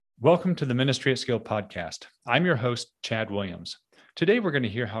Welcome to the Ministry at Scale podcast. I'm your host, Chad Williams. Today, we're going to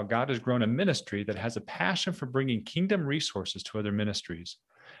hear how God has grown a ministry that has a passion for bringing kingdom resources to other ministries.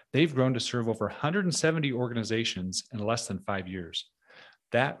 They've grown to serve over 170 organizations in less than 5 years.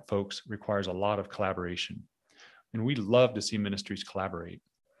 That, folks, requires a lot of collaboration. And we love to see ministries collaborate.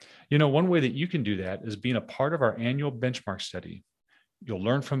 You know, one way that you can do that is being a part of our annual benchmark study. You'll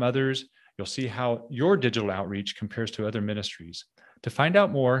learn from others. You'll see how your digital outreach compares to other ministries. To find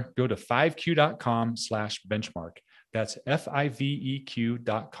out more, go to 5q.com/benchmark. That's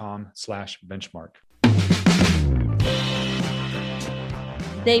FIVEQ.com/benchmark.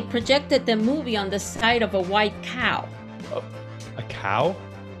 They projected the movie on the side of a white cow. A cow?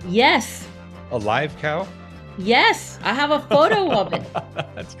 Yes. A live cow? Yes, I have a photo of it.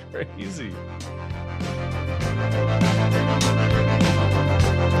 That's crazy.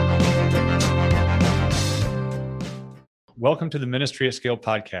 Welcome to the Ministry at Scale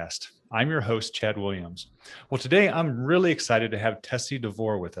podcast. I'm your host, Chad Williams. Well, today I'm really excited to have Tessie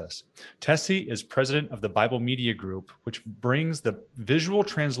DeVore with us. Tessie is president of the Bible Media Group, which brings the visual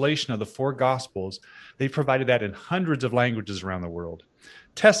translation of the four Gospels. They provided that in hundreds of languages around the world.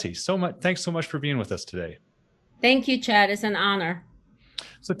 Tessie, thanks so much for being with us today. Thank you, Chad. It's an honor.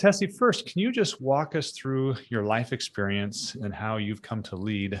 So Tessie, first, can you just walk us through your life experience and how you've come to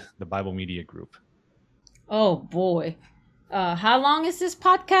lead the Bible Media Group? Oh, boy. How long is this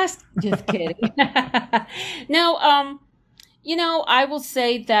podcast? Just kidding. No, I will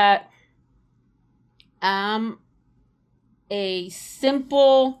say that I'm a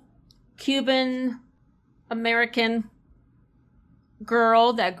simple Cuban American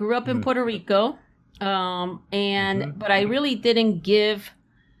girl that grew up in Puerto Rico. But I really didn't give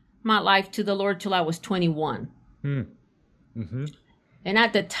my life to the Lord till I was 21. Mm-hmm. And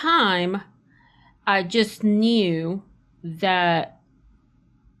at the time, I just knew that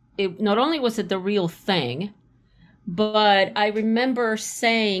it not only was it the real thing, but I remember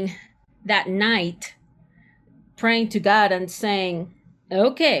saying that night, praying to God and saying,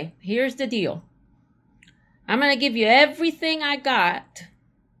 okay, here's the deal. I'm going to give you everything I got,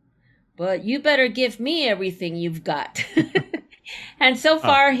 but you better give me everything you've got. And so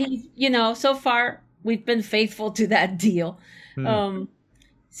far, we've been faithful to that deal.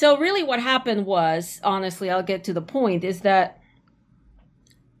 So really what happened was, honestly, I'll get to the point, is that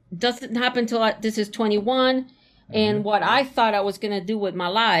doesn't happen till this is 21. And what I thought I was going to do with my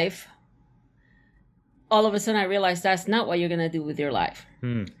life, all of a sudden I realized that's not what you're going to do with your life.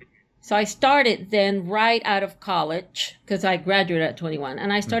 So I started then right out of college, because I graduated at 21,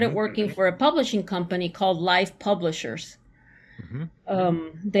 and I started working for a publishing company called Life Publishers.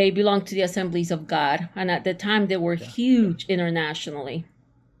 They belong to the Assemblies of God. And at the time they were huge internationally.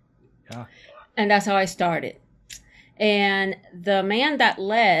 Yeah. And that's how I started. And the man that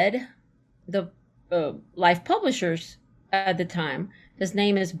led the Life Publishers at the time, his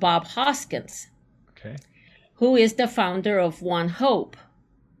name is Bob Hoskins, who is the founder of One Hope,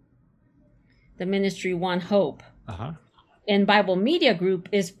 the ministry One Hope. And Bible Media Group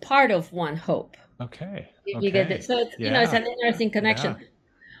is part of One Hope. You get it? So it's, it's an interesting connection. Yeah.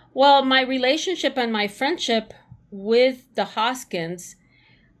 Well, my relationship and my friendship with the Hoskins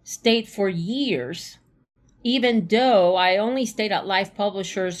stayed for years, even though I only stayed at Life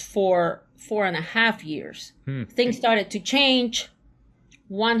Publishers for 4.5 years. Things started to change.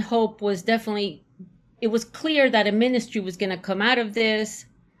 One Hope was it was clear that a ministry was going to come out of this.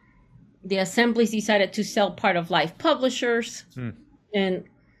 The Assemblies decided to sell part of Life Publishers, and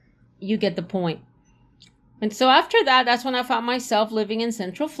you get the point. And so after that, that's when I found myself living in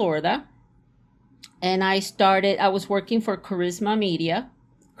Central Florida. And I was working for Charisma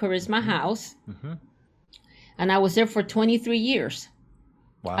House. And I was there for 23 years.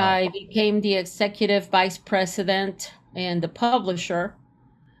 Wow. I became the executive vice president and the publisher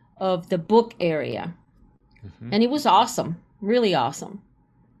of the book area. And it was awesome, really awesome.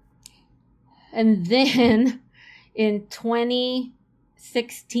 And then in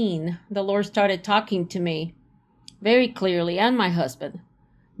 2016, the Lord started talking to me very clearly, and my husband,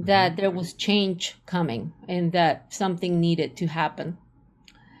 that there was change coming and that something needed to happen.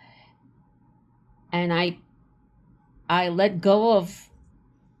 And I let go of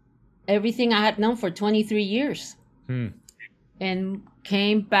everything I had known for 23 years and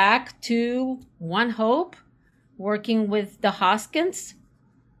came back to One Hope, working with the Hoskins,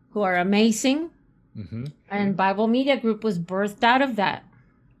 who are amazing. And Bible Media Group was birthed out of that.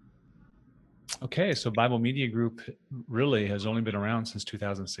 Okay, so Bible Media Group really has only been around since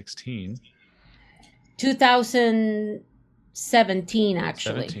 2016. 2017,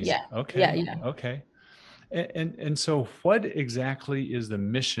 actually. 17. Yeah. Okay. Yeah. Okay. And so what exactly is the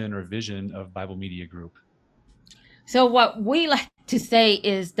mission or vision of Bible Media Group? So what we like to say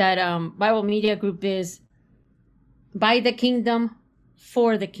is that Bible Media Group is by the kingdom,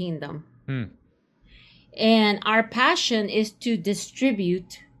 for the kingdom. And our passion is to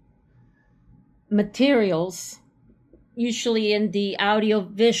distribute materials, usually in the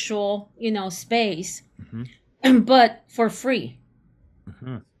audio-visual, space, but for free.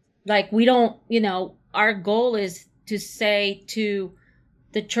 Like we don't, our goal is to say to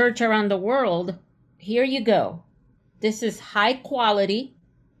the church around the world, here you go. This is high quality,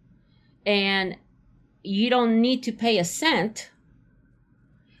 and you don't need to pay a cent.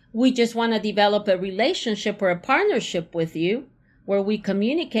 We just want to develop a relationship or a partnership with you where we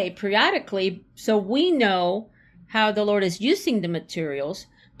communicate periodically so we know how the Lord is using the materials,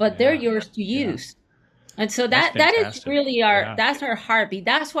 but they're yours to use. And so that is really that's our heartbeat.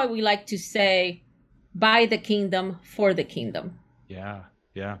 That's why we like to say, by the kingdom, for the kingdom. Yeah.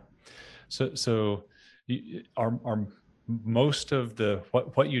 So are most of the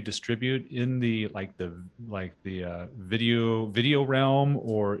what you distribute in the video realm,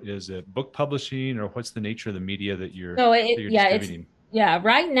 or is it book publishing, or what's the nature of the media that you're distributing?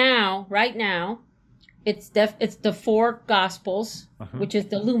 Right now it's the 4 Gospels, which is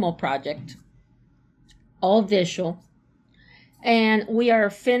the Lumo project, all visual, and we are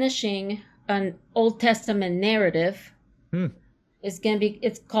finishing an Old Testament narrative. It's gonna be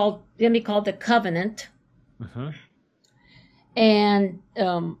called the Covenant. And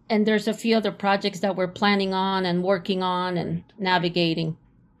there's a few other projects that we're planning on and working on and navigating.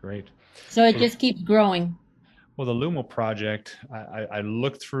 Great. So it just keeps growing. Well, the Lumo project, I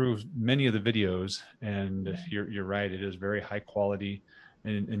looked through many of the videos, and you're right. It is very high quality,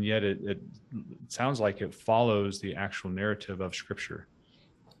 and yet it sounds like it follows the actual narrative of Scripture.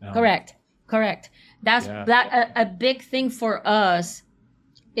 Correct. That's a big thing for us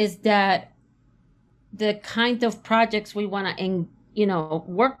is that the kind of projects we want to,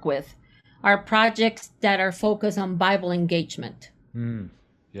 work with are projects that are focused on Bible engagement and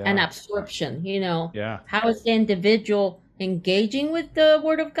absorption. How is the individual engaging with the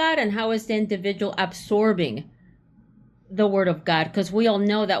Word of God, and how is the individual absorbing the Word of God? Because we all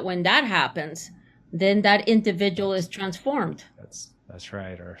know that when that happens, then that individual is transformed. That's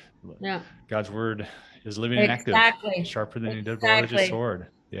right. God's Word is living and active, sharper than any double-edged sword.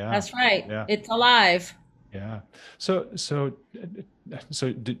 Yeah, that's right. Yeah. It's alive. Yeah. So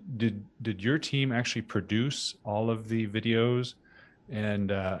did your team actually produce all of the videos, and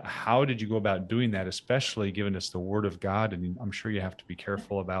how did you go about doing that, especially given it's the Word of God? And I'm sure you have to be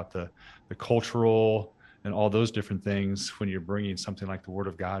careful about the cultural and all those different things when you're bringing something like the Word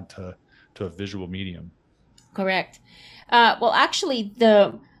of God to a visual medium. Correct. Well, actually,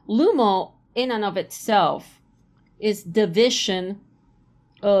 the Lumo in and of itself is the vision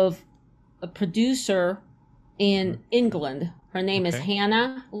of a producer in England. Her name is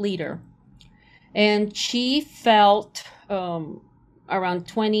Hannah Leader. And she felt around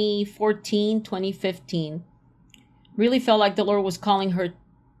 2014, 2015, really felt like the Lord was calling her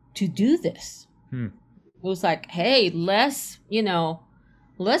to do this. It was like, hey, let's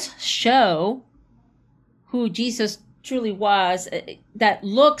show who Jesus truly was, that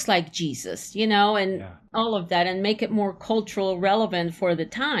looks like Jesus, and all of that, and make it more cultural relevant for the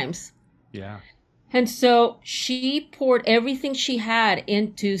times. Yeah. And so she poured everything she had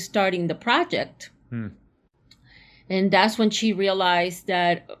into starting the project. And that's when she realized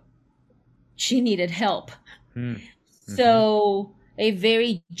that she needed help. So a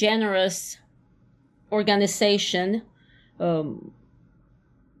very generous organization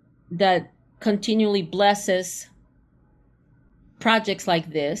that continually blesses projects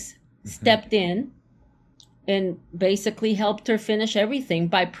like this stepped in and basically helped her finish everything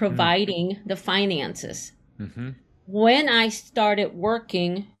by providing the finances. When I started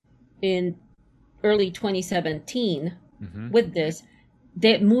working in early 2017 with this,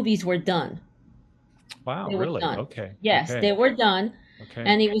 the movies were done. Wow, really? Okay. Yes, they were done. Okay.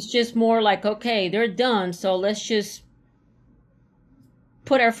 And it was just more like, okay, they're done, so let's just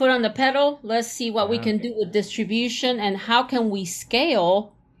put our foot on the pedal. Let's see what we can do with distribution, and how can we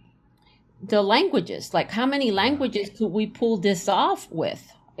scale the languages? Like, how many languages could we pull this off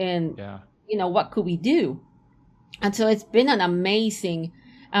with? And, what could we do? And so it's been an amazing,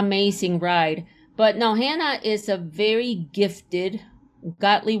 amazing ride. But no, Hannah is a very gifted,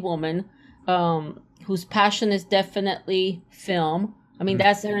 godly woman whose passion is definitely film. I mean,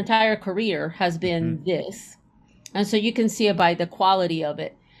 that's her entire career has been this. And so you can see it by the quality of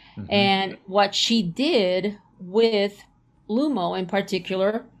it. And what she did with Lumo in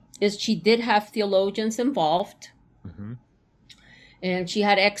particular is she did have theologians involved, Mm-hmm. and she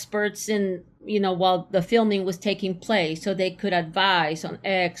had experts in, while the filming was taking place, so they could advise on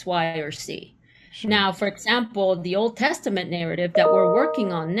X, Y, or C. Sure. Now, for example, the Old Testament narrative that we're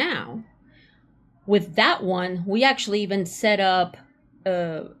working on now, with that one, we actually even set up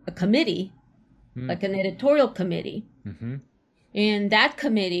a committee, like an editorial committee. Mm-hmm. And that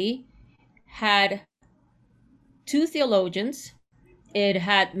committee had 2 theologians. It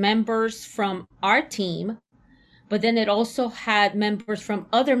had members from our team, but then it also had members from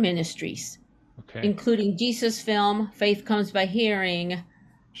other ministries, Okay. including Jesus Film, Faith Comes by Hearing,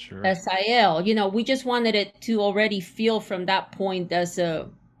 Sure. SIL. We just wanted it to already feel from that point as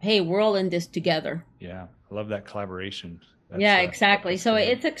hey, we're all in this together. Yeah. I love that collaboration. Yeah, exactly. So great.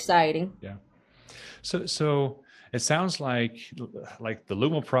 it's exciting. Yeah. So it sounds like the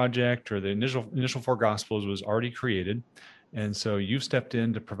Lumo project or the initial 4 Gospels was already created. And so you've stepped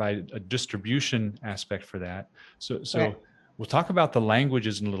in to provide a distribution aspect for that. So Right. We'll talk about the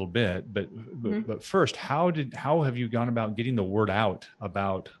languages in a little bit, but Mm-hmm. but first, how have you gone about getting the word out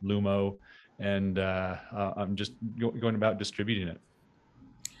about Lumo, and I'm just going about distributing it?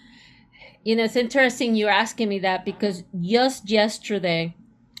 It's interesting you're asking me that, because just yesterday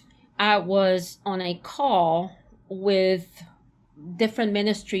I was on a call with different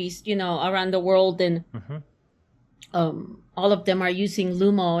ministries, around the world, and Mm-hmm. all of them are using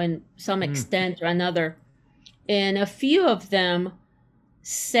Lumo in some extent or another. And a few of them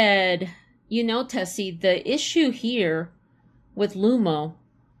said, Tessie, the issue here with Lumo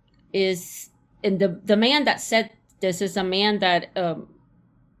is, and the man that said this is a man that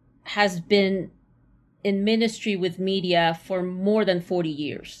has been in ministry with media for more than 40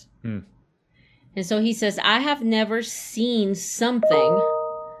 years. And so he says, I have never seen something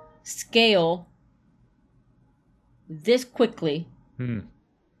scale this quickly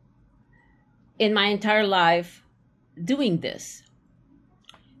in my entire life doing this.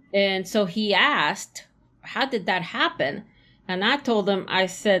 And so he asked, how did that happen? And I told him, I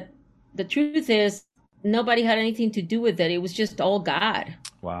said, the truth is, nobody had anything to do with it. It was just all God.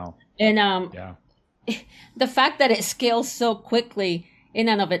 Wow. And Yeah. the fact that it scales so quickly in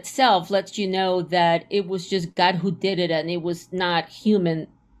and of itself lets you know that it was just God who did it, and it was not human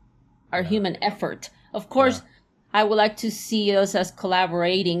effort. Of course, I would like to see us as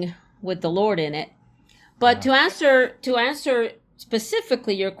collaborating with the Lord in it. But to answer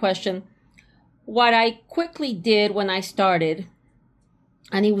specifically your question, what I quickly did when I started,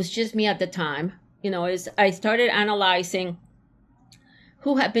 and it was just me at the time, is I started analyzing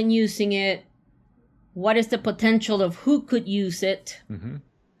who had been using it, what is the potential of who could use it. Mm-hmm.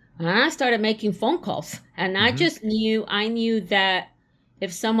 And I started making phone calls, and I knew that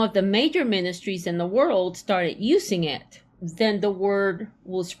if some of the major ministries in the world started using it, then the word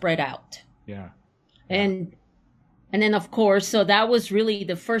will spread out. Yeah. And then, of course, so that was really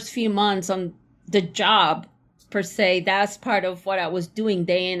the first few months on the job, per se. That's part of what I was doing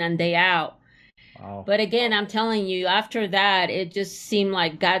day in and day out. Wow. But again, I'm telling you, after that, it just seemed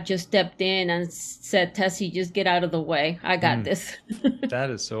like God just stepped in and said, Tessie, just get out of the way. I got this.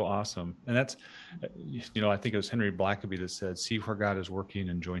 That is so awesome. And that's, I think it was Henry Blackaby that said, see where God is working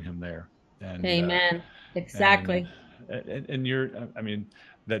and join him there. And, Amen. Exactly. And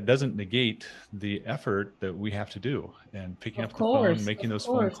that doesn't negate the effort that we have to do, and picking up the phone, making those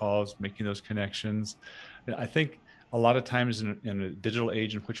phone calls, making those connections. I think a lot of times in a digital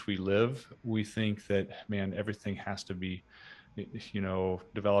age in which we live, we think that, man, everything has to be,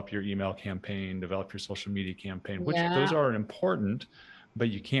 develop your email campaign, develop your social media campaign, which those are important, but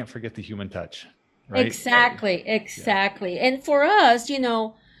you can't forget the human touch, right? Exactly. Yeah. And for us,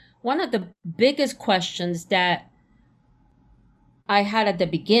 one of the biggest questions that I had at the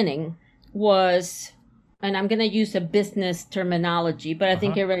beginning was, and I'm going to use a business terminology, but I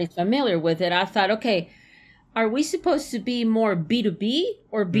think everybody's familiar with it. I thought, okay, are we supposed to be more B2B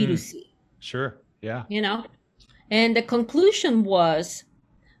or B2C? Sure. Yeah. And the conclusion was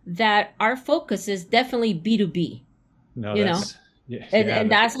that our focus is definitely B2B. No, and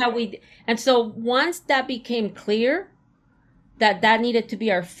that's how and so once that became clear that needed to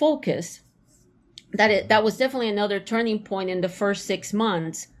be our focus, that was definitely another turning point in the first 6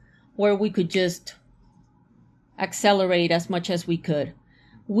 months where we could just accelerate as much as we could.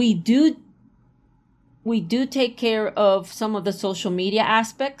 We do take care of some of the social media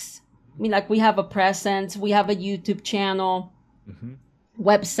aspects. I mean, like, we have a presence, we have a YouTube channel,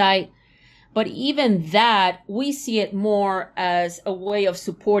 website, but even that, we see it more as a way of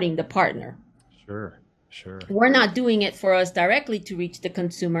supporting the partner. Sure. We're not doing it for us directly to reach the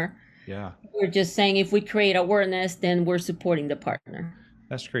consumer. Yeah. We're just saying if we create awareness, then we're supporting the partner.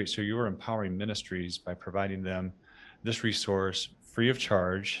 That's great. So you are empowering ministries by providing them this resource free of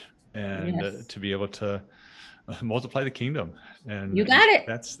charge, and Yes. to be able to multiply the kingdom. And You got it.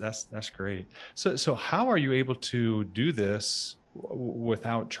 that's great. So how are you able to do this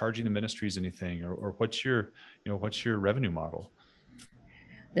without charging the ministries anything, or what's your revenue model?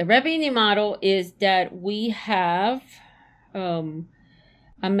 The revenue model is that we have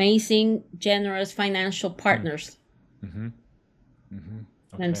amazing, generous financial partners. Mm-hmm. Mm-hmm.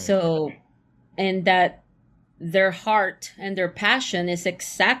 Okay. And so, and that their heart and their passion is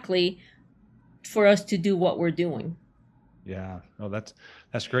exactly for us to do what we're doing. Yeah, no, that's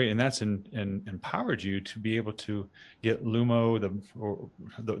great, and that's empowered you to be able to get Lumo,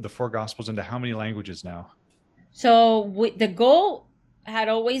 the four gospels, into how many languages now? So the goal had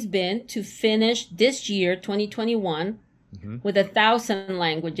always been to finish this year, 2021, with 1,000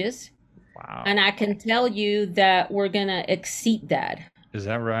 languages. Wow! And I can tell you that we're gonna exceed that. Is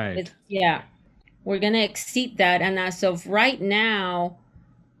that right? Yeah, we're gonna exceed that, and as of right now,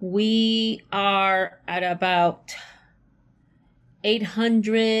 we are at about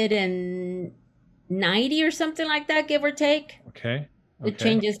 890 or something like that, give or take. Okay. It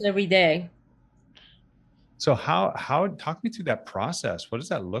changes every day. So how talk me through that process. What does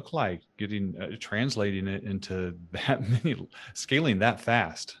that look like, getting translating it into that many, scaling that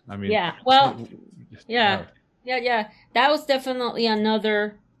fast? I mean, yeah, well, yeah. That was definitely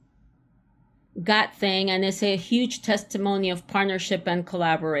another God thing, and it's a huge testimony of partnership and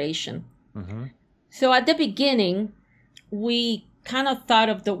collaboration. Mm-hmm. So at the beginning, we kind of thought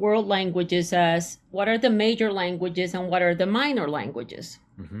of the world languages as what are the major languages and what are the minor languages.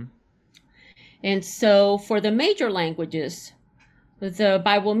 Mm-hmm. And so for the major languages, the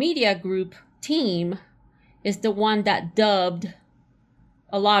Bible Media Group team is the one that dubbed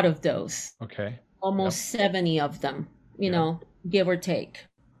a lot of those. Okay. Almost 70 of them, give or take.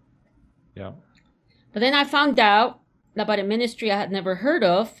 Yeah. But then I found out about a ministry I had never heard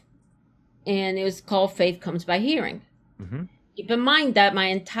of, and it was called Faith Comes by Hearing. Mm-hmm. Keep in mind that my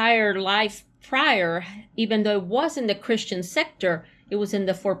entire life prior, even though it was in the Christian sector, it was in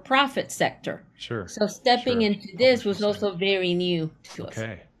the for-profit sector. Sure. So stepping into this was also very new to us.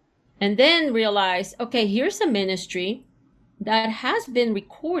 Okay. And then realized, okay, here's a ministry that has been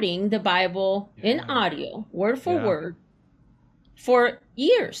recording the Bible in audio, word for word, for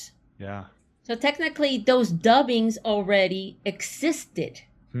years. Yeah. So technically, those dubbings already existed.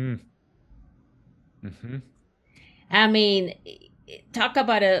 Mm-hmm. I mean, talk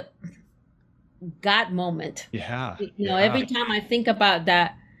about a God moment. Yeah. Every time I think about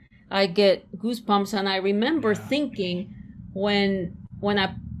that, I get goosebumps, and I remember thinking when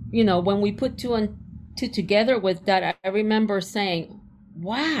we put two and two together with that, I remember saying,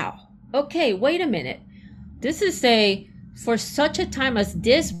 wow, okay, wait a minute. This is for such a time as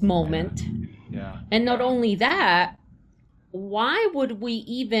this moment. Yeah. And not only that, why would we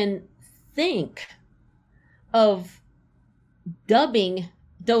even think of dubbing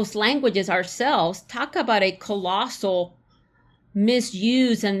those languages ourselves? Talk about a colossal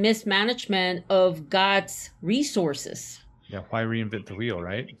misuse and mismanagement of God's resources. Yeah, why reinvent the wheel,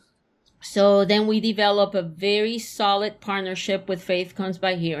 right? So then we develop a very solid partnership with Faith Comes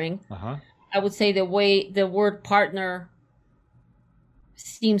by Hearing. Uh-huh. I would say the way the word partner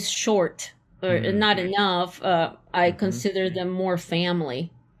seems short or not enough. I consider them more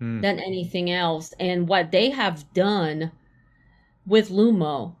family than anything else. And what they have done with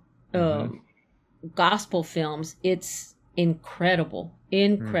Lumo gospel films, it's incredible.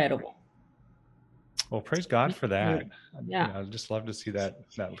 Well, praise God for that. Yeah. I'd just love to see that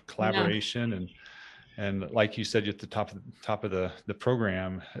collaboration. And like you said at the top of the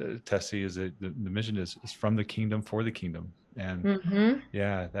program, Tessie, is that the mission is from the kingdom for the kingdom. And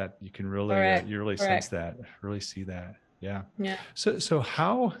that you can really sense that, really see that. Yeah. So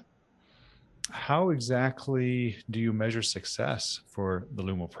how exactly do you measure success for the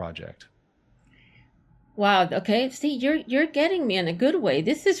Lumo project? Wow. Okay. See, you're getting me in a good way.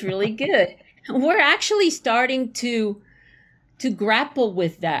 This is really good. We're actually starting to grapple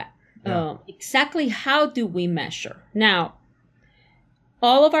with that. Exactly how do we measure? Now,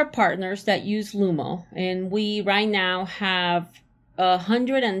 all of our partners that use Lumo, and we right now have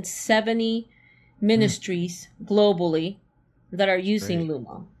 170 ministries globally that are using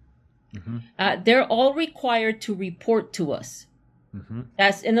Lumo. Mm-hmm. They're all required to report to us. Mm-hmm.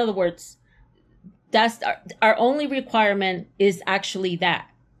 That's, in other words, that's our only requirement is actually that.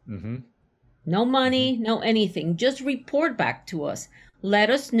 Mm-hmm. No money, no anything. Just report back to us.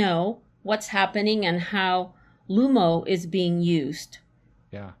 Let us know what's happening and how Lumo is being used.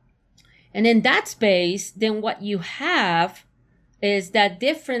 Yeah. And in that space, then what you have is that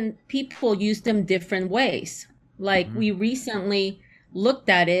different people use them different ways. Like we recently looked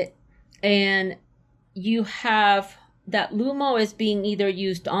at it, and you have that Lumo is being either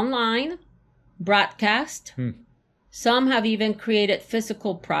used online, broadcast. Some have even created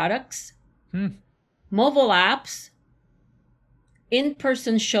physical products, mobile apps,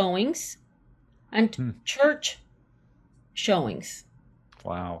 in-person showings, and church showings.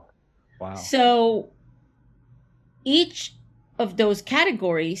 Wow. So each of those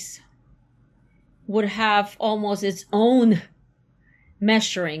categories would have almost its own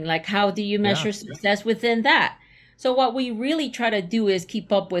measuring. Like, how do you measure success within that? So what we really try to do is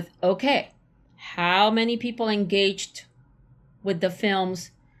keep up with, okay, how many people engaged with the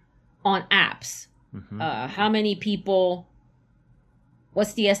films on apps? How many people,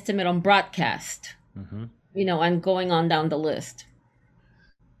 what's the estimate on broadcast? And going on down the list.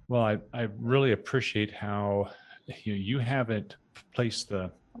 Well, I really appreciate how you haven't placed I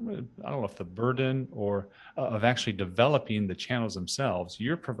don't know if the burden or of actually developing the channels themselves.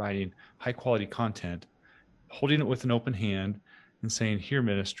 You're providing high quality content, holding it with an open hand, and saying, here,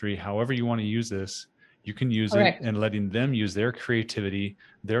 ministry, however you want to use this, you can use it, and letting them use their creativity,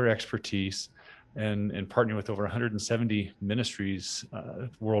 their expertise, and partnering with over 170 ministries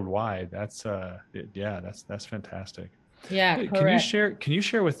worldwide. That's that's fantastic. Yeah, correct. Can you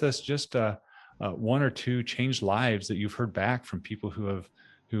share with us just one or two changed lives that you've heard back from people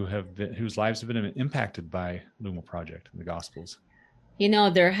whose lives have been impacted by Lumo Project and the Gospels?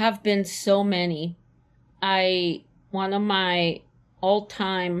 There have been so many. One of my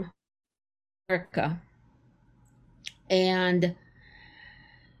all-time America, and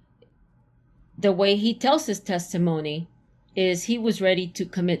the way he tells his testimony is he was ready to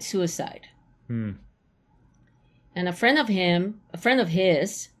commit suicide. And a friend of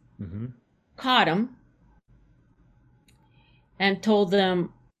his, caught him and told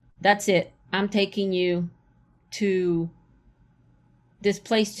them, that's it. I'm taking you to this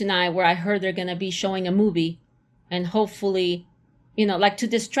place tonight where I heard they're going to be showing a movie, and hopefully, like to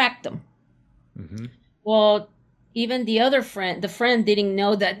distract them. Well, even the friend didn't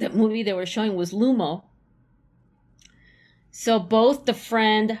know that the movie they were showing was Lumo. So both the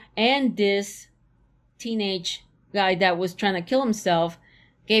friend and this teenage guy that was trying to kill himself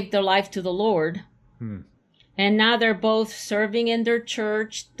gave their life to the Lord. And now they're both serving in their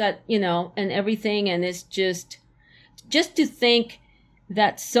church, and everything. And it's just to think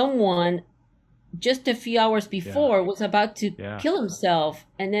that someone just a few hours before was about to kill himself.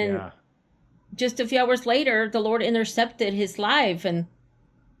 And then just a few hours later, the Lord intercepted his life, and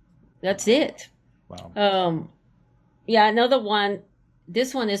that's it. Wow. Another one.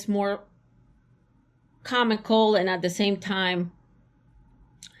 This one is more comical and at the same time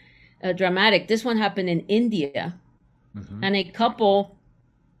dramatic. This one happened in India, and a couple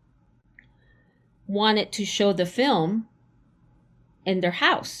wanted to show the film in their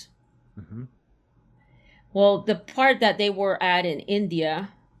house. Well, the part that they were at in India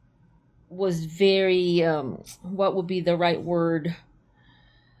was very, what would be the right word?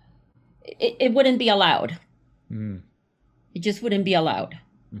 It wouldn't be allowed. It just wouldn't be allowed.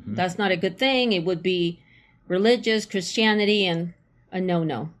 That's not a good thing. It would be religious, Christianity, and a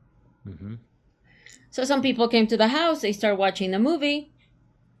no-no. So some people came to the house, they started watching the movie,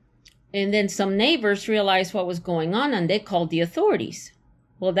 and then some neighbors realized what was going on, and they called the authorities.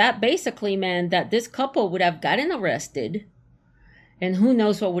 Well, that basically meant that this couple would have gotten arrested, and who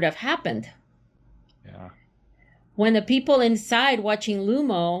knows what would have happened. When the people inside watching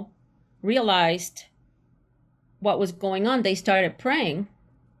Lumo realized what was going on, they started praying.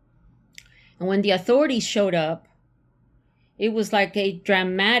 And when the authorities showed up, it was like a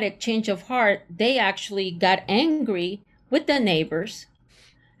dramatic change of heart. They actually got angry with the neighbors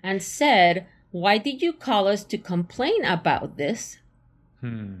and said, why did you call us to complain about this?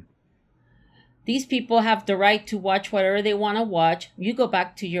 These people have the right to watch whatever they want to watch. You go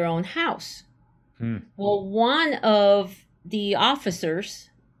back to your own house. Well, one of the officers,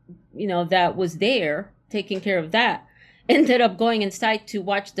 that was there taking care of that, ended up going inside to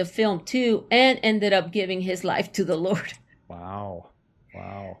watch the film too, and ended up giving his life to the Lord. Wow.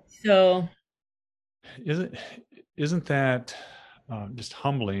 So isn't that just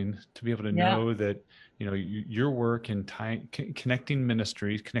humbling to be able to know that, your work in connecting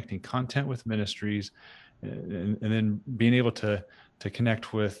ministries, connecting content with ministries, and then being able to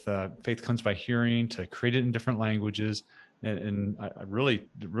connect with faith comes by hearing, to create it in different languages. And it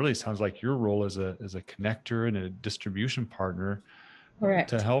really sounds like your role as a connector and a distribution partner,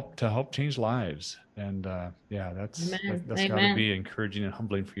 correct, to help change lives. And that's got to be encouraging and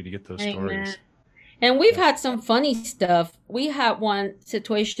humbling for you to get those stories. And we've Yeah. had some funny stuff. We had one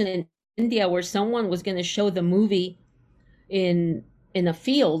situation in India where someone was going to show the movie in a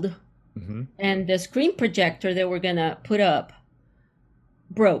field, Hmm. and the screen projector they were going to put up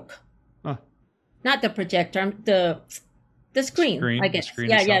broke. Huh. Not the projector, the screen, I The guess. screen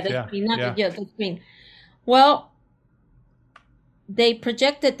Yeah, yeah, itself. the Yeah. screen, not the, Yeah. yeah, the screen. Well, they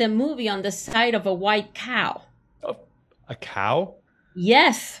projected the movie on the side of a white cow. Oh, a cow?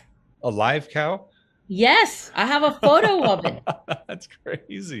 Yes. A live cow? Yes, I have a photo of it. That's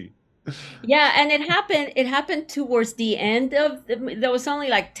crazy. Yeah, and it happened towards the end of there was only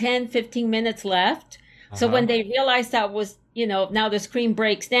like 10, 15 minutes left. So when Uh-huh. they realized that was, now the screen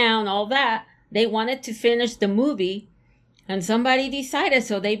breaks down, all that, they wanted to finish the movie, and somebody decided,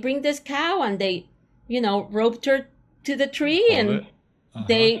 so they bring this cow and they, roped her to the tree, Hold and it. Uh-huh.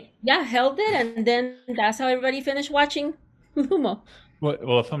 they, yeah, held it, and then that's how everybody finished watching Lumo.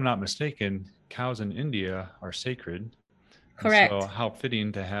 Well, if I'm not mistaken, cows in India are sacred. And so Correct. how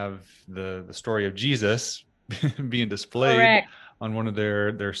fitting to have the story of Jesus being displayed Correct. on one of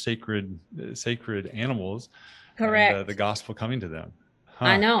their sacred animals, and the Correct. gospel coming to them.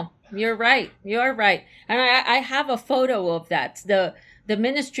 I Huh. know. You're right. You're right. And I have a photo of that. The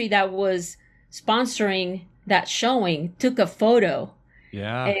ministry that was sponsoring that showing took a photo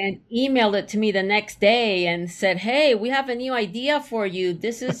Yeah. and emailed it to me the next day and said, "Hey, we have a new idea for you.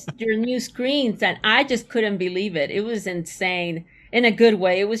 This is your new screens." And I just couldn't believe it. It was insane in a good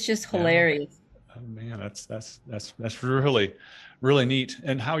way. It was just Yeah. hilarious. Oh man, that's really really neat.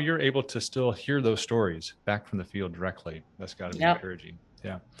 And how you're able to still hear those stories back from the field directly. That's got to be Yep. encouraging.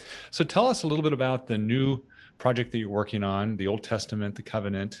 Yeah. So tell us a little bit about the new project that you're working on, the Old Testament, the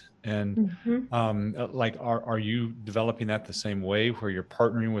Covenant, and Hmm. like are you developing that the same way where you're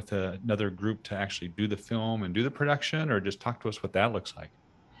partnering with another group to actually do the film and do the production, or just talk to us what that looks like?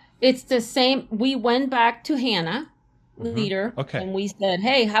 It's the same. We went back to Hannah, Hmm. leader, Okay. and we said,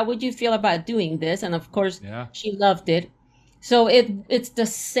 "Hey, how would you feel about doing this?" And of course, Yeah. she loved it. So it's the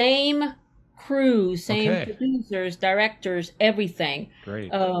same crew, same Okay. producers, directors, everything.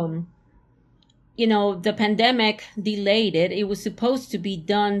 Great. Um, the pandemic delayed it. It was supposed to be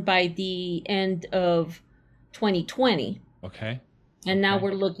done by the end of 2020, Okay. and now Okay.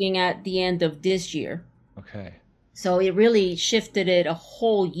 we're looking at the end of this year. Okay. So it really shifted it a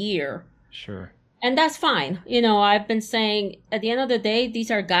whole year. Sure. And that's fine. I've been saying at the end of the day, these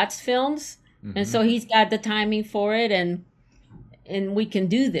are God's films. And Hmm. so he's got the timing for it, and we can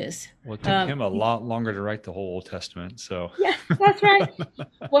do this. Well, it took Um, him a lot longer to write the whole Old Testament. So, yeah, that's right.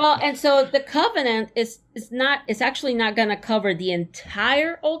 Well, and so the covenant it's actually not going to cover the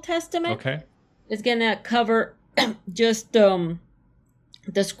entire Old Testament. okay. It's going to cover just the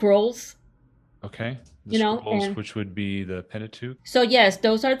scrolls, Okay. The scrolls, and which would be the Pentateuch. so yes,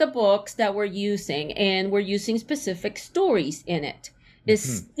 those are the books that we're using, and we're using specific stories in it. It's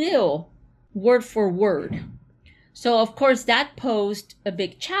Hmm. still word for word. So of course that posed a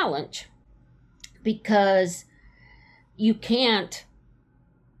big challenge because you can't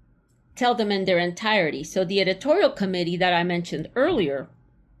tell them in their entirety. So the editorial committee that I mentioned earlier,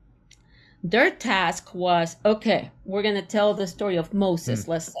 their task was, okay, we're going to tell the story of Moses,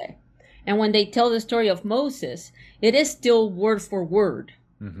 let's say. And when they tell the story of Moses, it is still word for word.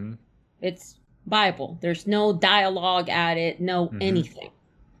 Mm-hmm. It's Bible. There's no dialogue at it, no anything.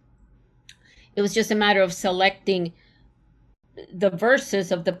 It was just a matter of selecting the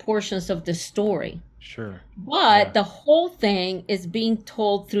verses of the portions of the story. Sure. But Yeah. the whole thing is being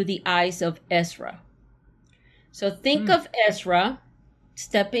told through the eyes of Ezra. So think of Ezra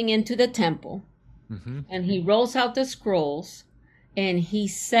stepping into the temple, Mm-hmm. and he rolls out the scrolls and he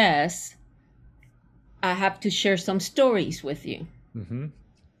says, "I have to share some stories with you." Mm-hmm.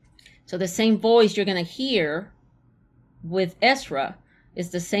 So the same voice you're going to hear with Ezra is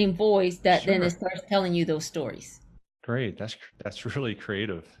the same voice that then Sure. starts telling you those stories. Great. That's really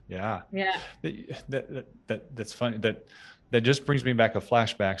creative. Yeah. Yeah. That's funny. That just brings me back a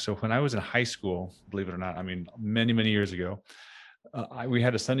flashback. So when I was in high school, believe it or not, I mean, many years ago, we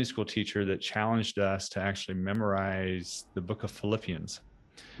had a Sunday school teacher that challenged us to actually memorize the book of Philippians.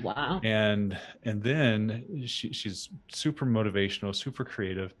 Wow. And then she's super motivational, super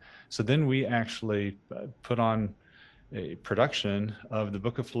creative. So then we actually put on a production of the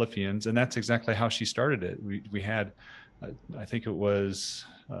book of Philippians, and that's exactly how she started it. We had, I think it was,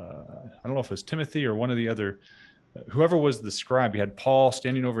 I don't know if it was Timothy or one of the other, whoever was the scribe. We had Paul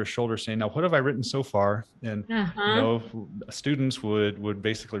standing over his shoulder saying, "Now, what have I written so far?" And students would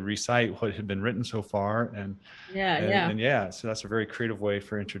basically recite what had been written so far, and yeah. So that's a very creative way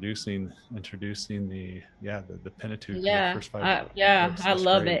for introducing the Pentateuch, the first five books. I That's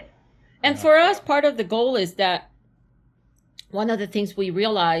love great. it. And for us, part of the goal is that one of the things we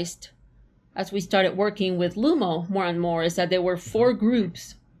realized as we started working with Lumo more and more is that there were 4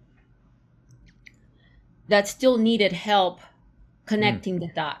 groups that still needed help connecting the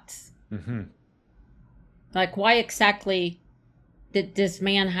dots. Mm-hmm. Like, why exactly did this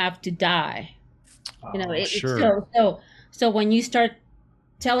man have to die? Sure. So when you start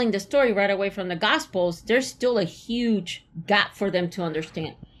telling the story right away from the Gospels, there's still a huge gap for them to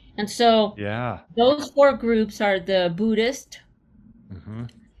understand. And so those 4 groups are the Buddhist,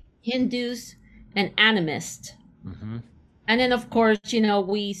 Hindus, and animists. Mm-hmm. And then, of course,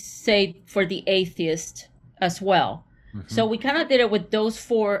 we say for the atheist as well. Mm-hmm. So we kind of did it with those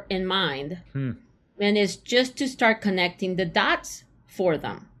 4 in mind. And it's just to start connecting the dots for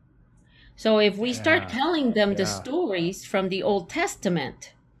them. So if we start telling them the stories from the Old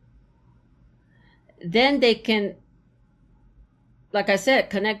Testament, then they can, like I said,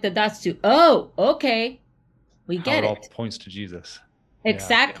 connect the dots to, oh, okay, we get it. It all points to Jesus.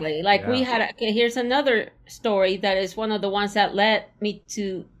 Exactly. We had, here's another story that is one of the ones that led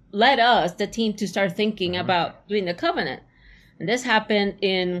us, the team, to start thinking about doing the covenant. And this happened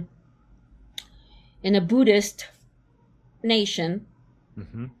in a Buddhist nation.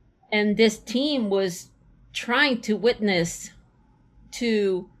 Mm-hmm. And this team was trying to witness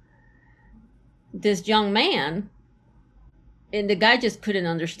to this young man. And the guy just couldn't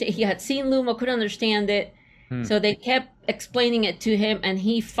understand. He had seen Lumo, couldn't understand it. So they kept explaining it to him. And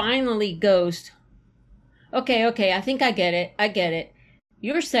he finally goes, okay, I think I get it.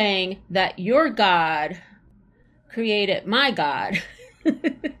 You're saying that your God created my God.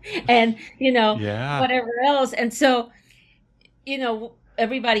 And, whatever else. And so,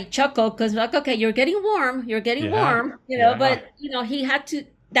 everybody chuckled because like, okay, you're getting warm, but he had to,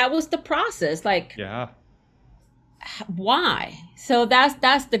 that was the process. Like, why? So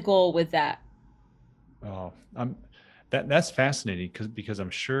that's the goal with that. Oh, that's fascinating because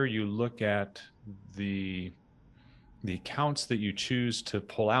I'm sure you look at the accounts that you choose to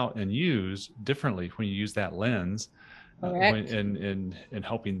pull out and use differently when you use that lens, in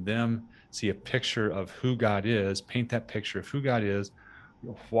helping them see a picture of who God is, paint that picture of who God is,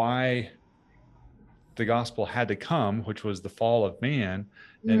 why the gospel had to come, which was the fall of man,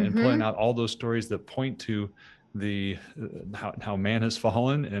 and pulling out all those stories that point to how man has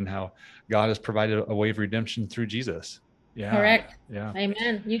fallen and how God has provided a way of redemption through Jesus. Yeah. Correct. Yeah.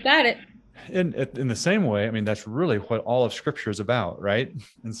 Amen. You got it. And in the same way, I mean, that's really what all of Scripture is about, right?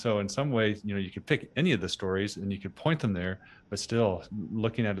 And so in some ways, you could pick any of the stories and you could point them there, but still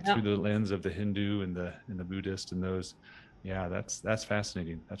looking at it through the lens of the Hindu and the Buddhist and those. Yeah, that's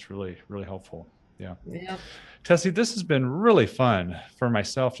fascinating. That's really, really helpful. Yeah. Tessie, this has been really fun for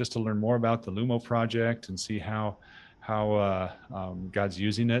myself just to learn more about the Lumo project and see how God's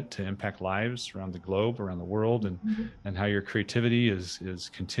using it to impact lives around the globe, around the world, and how your creativity is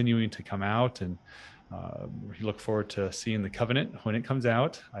continuing to come out. And we look forward to seeing the covenant when it comes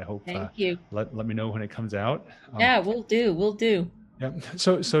out. I hope. Thank you. Let me know when it comes out. We'll do. Yeah.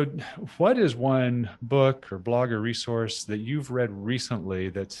 So what is one book or blog or resource that you've read recently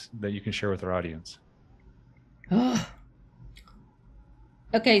that you can share with our audience?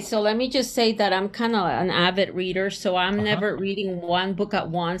 Okay, so let me just say that I'm kind of an avid reader, so I'm never reading one book at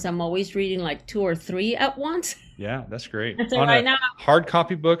once. I'm always reading like 2 or 3 at once. Yeah, that's great. So right now, hard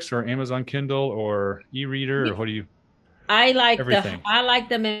copy books or Amazon Kindle or e-reader, or what do you? I like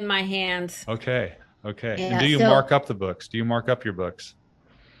them in my hands. Okay. Yeah, and do you mark up the books? Do you mark up your books?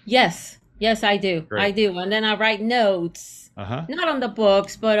 Yes, I do. Great. I do. And then I write notes, not on the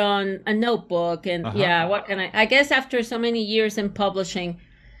books, but on a notebook. And what can I guess after so many years in publishing,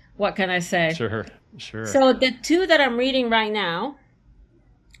 what can I say? Sure. So the 2 that I'm reading right now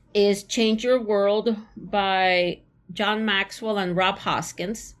is Change Your World by John Maxwell and Rob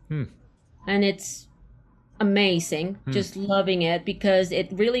Hoskins. And it's amazing. Just loving it because it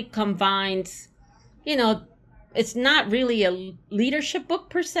really combines, it's not really a leadership book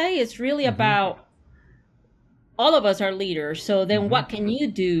per se. It's really about all of us are leaders. So then what can you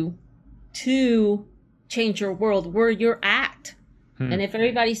do to change your world where you're at? And if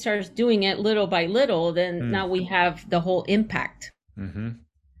everybody starts doing it little by little, then now we have the whole impact. And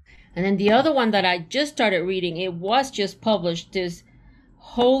then the other one that I just started reading, it was just published, is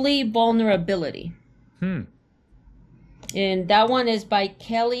Holy Vulnerability. And that one is by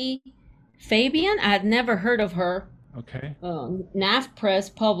Kelly Fabian. I had never heard of her. Okay. NAF Press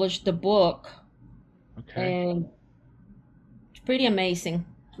published the book. Okay. And it's pretty amazing.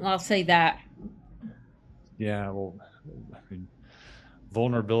 I'll say that. Yeah, well, I mean,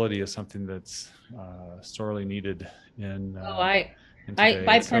 vulnerability is something that's sorely needed in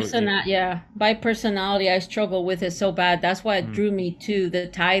By personality, I struggle with it so bad. That's why it drew me to the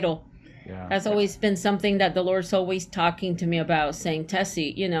title. Yeah. That's always been something that the Lord's always talking to me about, saying,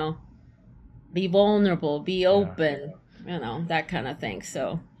 Tessie, be vulnerable, be open, that kind of thing.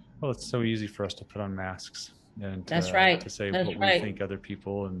 So. Well, it's so easy for us to put on masks and That's right. to say That's what right. we think other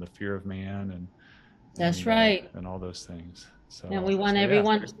people and the fear of man and that's right. And all those things. So, and we want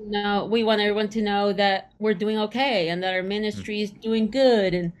everyone to know. We want everyone to know that we're doing okay and that our ministry is doing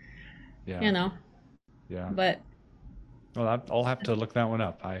good, and Yeah. But well, I'll have to look that one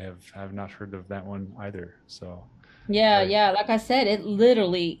up. I have not heard of that one either. So. Yeah. Like I said, it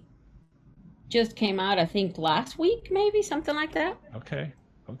literally just came out. I think last week, maybe something like that. Okay.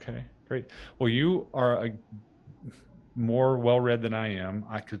 Great. Well, you are more well-read than I am.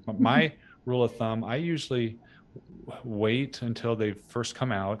 My rule of thumb, I usually wait until they first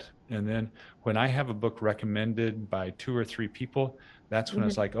come out, and then when I have a book recommended by 2 or 3 people, that's when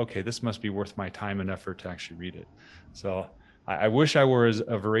it's like, okay, this must be worth my time and effort to actually read it. So I wish I were as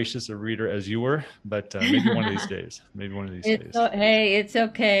a voracious a reader as you were, but maybe one of these days. Hey, it's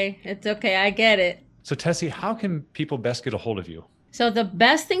okay. It's okay. I get it. So Tessie, how can people best get a hold of you? So the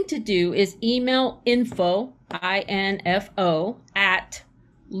best thing to do is email info, INFO, at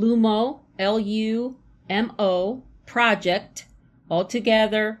Lumo, LUMO, project, all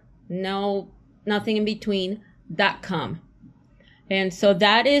together, nothing in between, .com. And so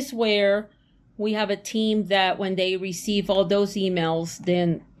that is where we have a team that when they receive all those emails,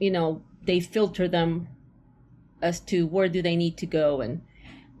 then, they filter them as to where do they need to go. And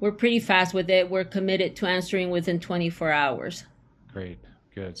we're pretty fast with it. We're committed to answering within 24 hours. Great.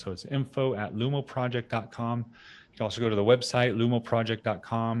 Good. So it's info@lumoproject.com. You can also go to the website,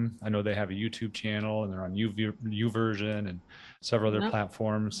 lumoproject.com. I know they have a YouTube channel and they're on YouVersion and several other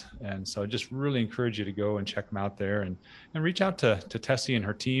platforms. And so I just really encourage you to go and check them out there and reach out to Tessie and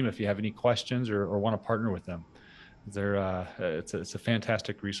her team if you have any questions or want to partner with them. It's a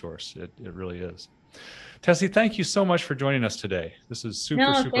fantastic resource. It really is. Tessie, thank you so much for joining us today. This is super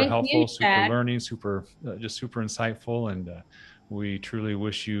helpful, super learning, super insightful. And we truly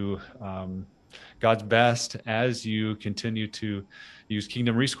wish you God's best as you continue to use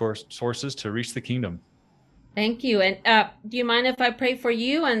kingdom resources to reach the kingdom. Thank you. And do you mind if I pray for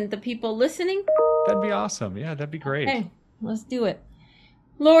you and the people listening? That'd be awesome. Yeah, that'd be great. Okay, let's do it.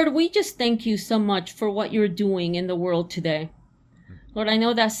 Lord, we just thank you so much for what you're doing in the world today. Lord, I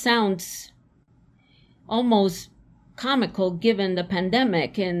know that sounds almost comical given the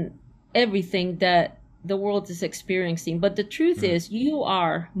pandemic and everything that the world is experiencing. But the truth is you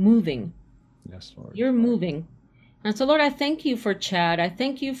are moving. Yes, Lord. You're moving. And so, Lord, I thank you for Chad. I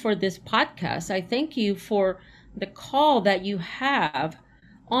thank you for this podcast. I thank you for the call that you have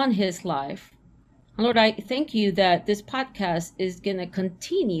on his life. And Lord, I thank you that this podcast is going to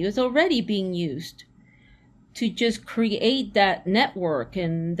continue. It's already being used to just create that network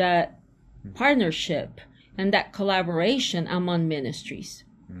and that partnership and that collaboration among ministries.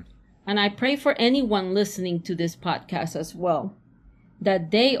 And I pray for anyone listening to this podcast as well, that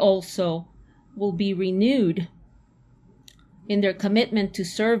they also will be renewed in their commitment to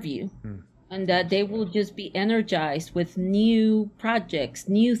serve you, and that they will just be energized with new projects,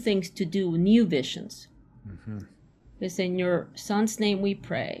 new things to do, new visions. It's in your Son's name we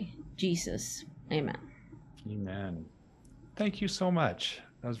pray, Jesus. Amen. Amen. Thank you so much.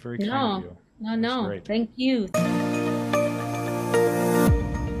 That was very kind of you. No. Great. Thank you.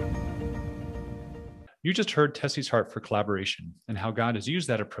 You just heard Tessie's heart for collaboration and how God has used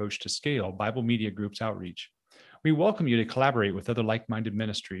that approach to scale Bible Media Group's outreach. We welcome you to collaborate with other like-minded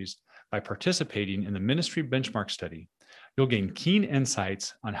ministries by participating in the Ministry Benchmark Study. You'll gain keen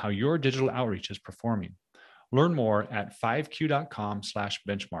insights on how your digital outreach is performing. Learn more at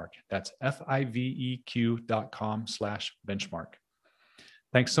 5q.com/benchmark. That's FIVEQ.com/benchmark.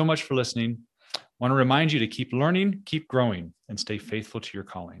 Thanks so much for listening. I want to remind you to keep learning, keep growing, and stay faithful to your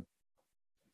calling.